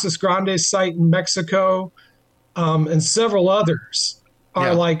 the Casas Grandes site in Mexico, and several others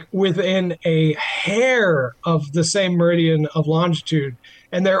are like within a hair of the same meridian of longitude,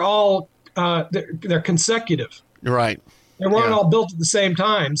 and they're all they're consecutive. Right. They weren't all built at the same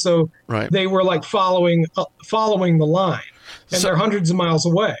time, so they were like following the line, and they're hundreds of miles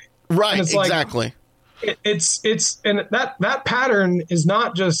away. Right. It's exactly. It's and that pattern is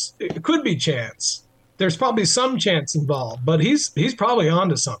not just, it could be chance. There's probably some chance involved, but he's probably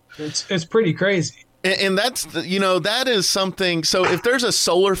onto something. It's pretty crazy. And that's, that is something. So if there's a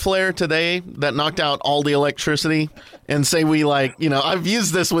solar flare today that knocked out all the electricity, and say we I've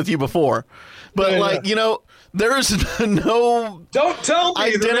used this with you before, but there's no don't tell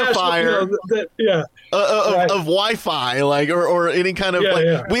me identifier of Wi-Fi, or any kind of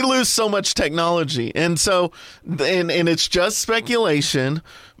we lose so much technology, and so and it's just speculation.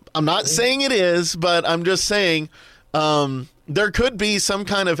 I'm not saying it is, but I'm just saying there could be some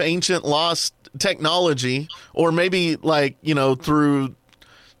kind of ancient lost technology, or maybe through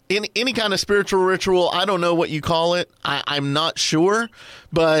any kind of spiritual ritual. I don't know what you call it. I'm not sure,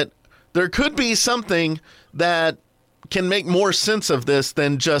 but there could be something that can make more sense of this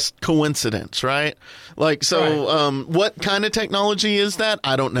than just coincidence, right? What kind of technology is that?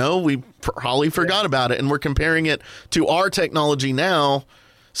 I don't know. We probably forgot about it, and we're comparing it to our technology now.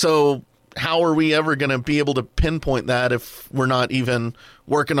 So how are we ever going to be able to pinpoint that if we're not even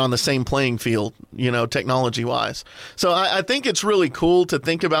working on the same playing field, technology wise? So I think it's really cool to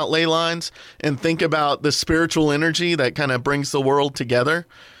think about ley lines and think about the spiritual energy that kind of brings the world together.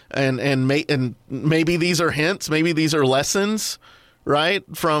 And maybe these are hints, maybe these are lessons, right,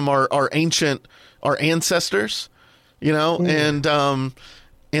 from our ancestors, and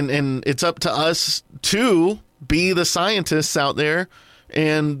it's up to us to be the scientists out there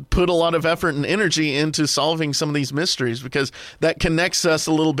and put a lot of effort and energy into solving some of these mysteries, because that connects us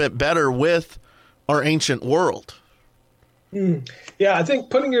a little bit better with our ancient world. Yeah, I think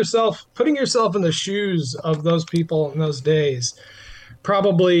putting yourself in the shoes of those people in those days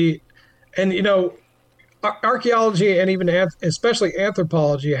probably, and archaeology and even especially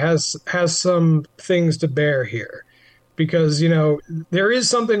anthropology has some things to bear here, because there is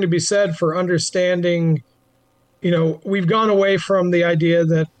something to be said for understanding. We've gone away from the idea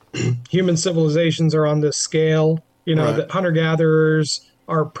that human civilizations are on this scale, Right. that hunter-gatherers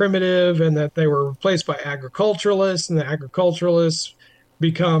are primitive and that they were replaced by agriculturalists, and the agriculturalists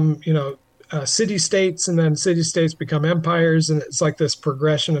become, city-states, and then city-states become empires, and it's like this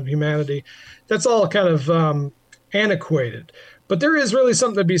progression of humanity. That's all kind of antiquated. But there is really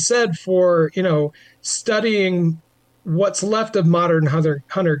something to be said for, studying what's left of modern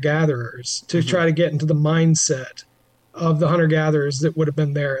hunter-gatherers to try to get into the mindset of the hunter-gatherers that would have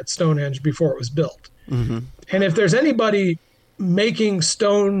been there at Stonehenge before it was built. Mm-hmm. And if there's anybody making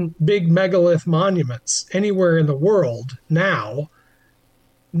stone big megalith monuments anywhere in the world now,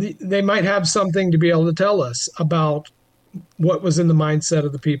 they might have something to be able to tell us about what was in the mindset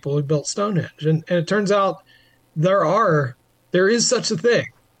of the people who built Stonehenge. And it turns out there is such a thing.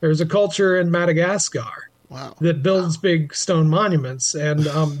 There's a culture in Madagascar Wow. that builds big stone monuments. And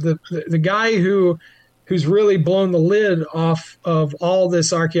the guy who's really blown the lid off of all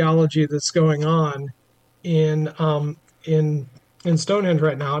this archaeology that's going on in Stonehenge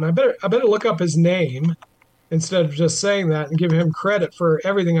right now, and I better look up his name instead of just saying that, and give him credit for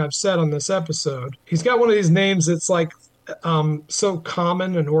everything I've said on this episode. He's got one of these names that's like so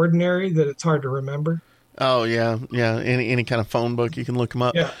common and ordinary that it's hard to remember. Oh yeah. Any kind of phone book, you can look him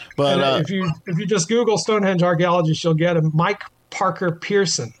up. Yeah, But and if you just Google Stonehenge archaeology, you'll get him. Mike Parker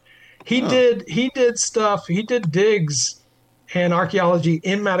Pearson. He did stuff. He did digs and archaeology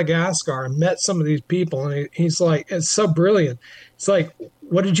in Madagascar and met some of these people, and he's like, it's so brilliant. It's like,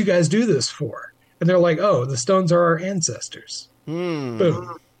 what did you guys do this for? And they're like, oh, the stones are our ancestors.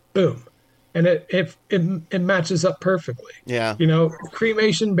 Boom, boom, and it matches up perfectly. Yeah.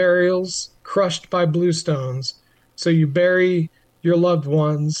 Cremation burials, crushed by blue stones. So you bury your loved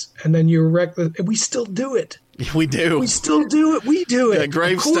ones, and then you erect we still do it. We do. We still do it. We do it. Yeah, Of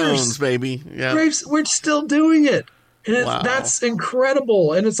gravestones, course. baby. Yeah. We're still doing it. And Wow. that's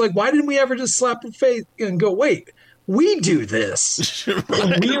incredible. And it's like, why didn't we ever just slap the face and go, wait, we do this.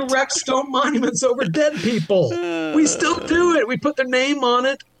 Right. We erect stone monuments over dead people. We still do it. We put their name on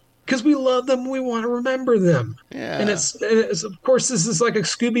it because we love them. We want to remember them. Yeah. And it's of course, this is like a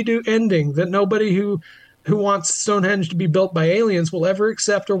Scooby-Doo ending that nobody who wants Stonehenge to be built by aliens will ever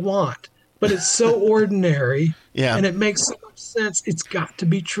accept or want. But it's so ordinary. Yeah. And it makes so much sense. It's got to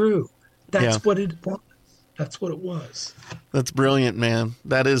be true. That's Yeah. what it was. That's what it was. That's brilliant, man.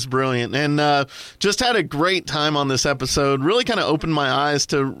 That is brilliant. And just had a great time on this episode. Really kind of opened my eyes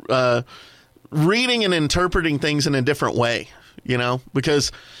to reading and interpreting things in a different way,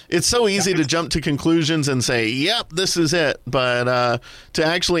 because it's so easy to jump to conclusions and say, yep, this is it. But to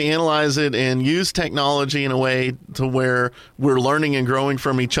actually analyze it and use technology in a way to where we're learning and growing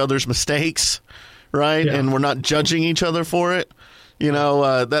from each other's mistakes, right? Yeah. And we're not judging each other for it.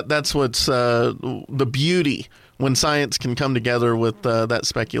 That's what's the beauty when science can come together with that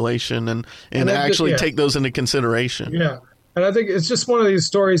speculation and actually take those into consideration. Yeah. And I think it's just one of these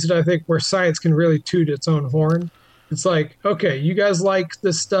stories that I think where science can really toot its own horn. It's like, okay, you guys like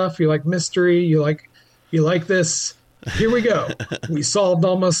this stuff. You like mystery. You like this. Here we go. We solved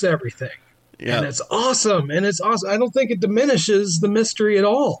almost everything. Yeah. And it's awesome. And it's awesome. I don't think it diminishes the mystery at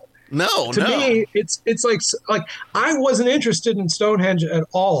all. No, To me, it's like I wasn't interested in Stonehenge at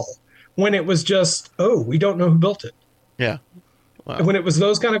all when it was just, oh, we don't know who built it. Yeah. Wow. When it was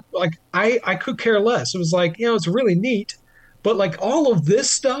those kind of like, I could care less. It was like, it's really neat. But like all of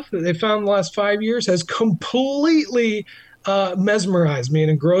this stuff that they found in the last 5 years has completely mesmerized me and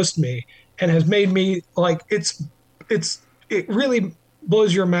engrossed me and has made me like, it really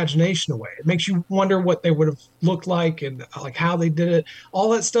blows your imagination away. It makes you wonder what they would have looked like and like how they did it. All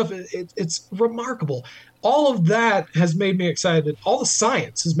that stuff, it's remarkable. All of that has made me excited. All the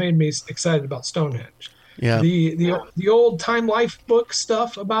science has made me excited about Stonehenge. Yeah. The old Time Life book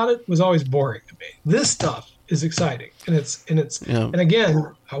stuff about it was always boring to me. This stuff is exciting, and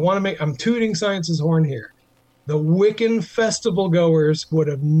again, I'm tooting science's horn here. The Wiccan festival goers would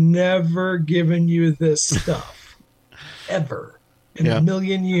have never given you this stuff ever in a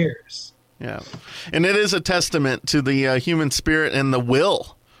million years. Yeah. And it is a testament to the human spirit and the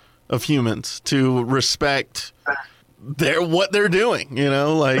will of humans to respect what they're doing,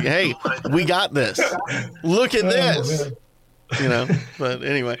 like, hey, we got this. Look at this. But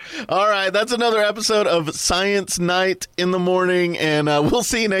anyway. All right, that's another episode of Science Night in the Morning, and we'll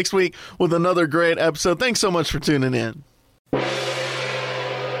see you next week with another great episode. Thanks so much for tuning in.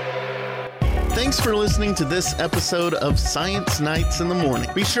 Thanks for listening to this episode of Science Nights in the Morning.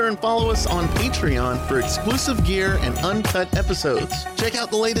 Be sure and follow us on Patreon for exclusive gear and uncut episodes. Check out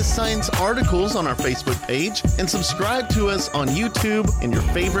the latest science articles on our Facebook page and subscribe to us on YouTube and your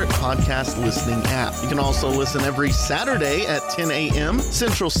favorite podcast listening app. You can also listen every Saturday at 10 a.m.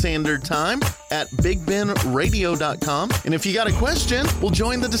 Central Standard Time at BigBenRadio.com. And if you got a question, we'll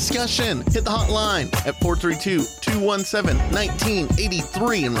join the discussion. Hit the hotline at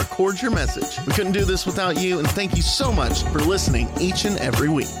 432-217-1983 and record your message. We couldn't do this without you, and thank you so much for listening each and every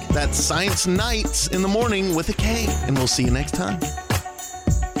week. That's Science Nights in the Morning with a K, and we'll see you next time.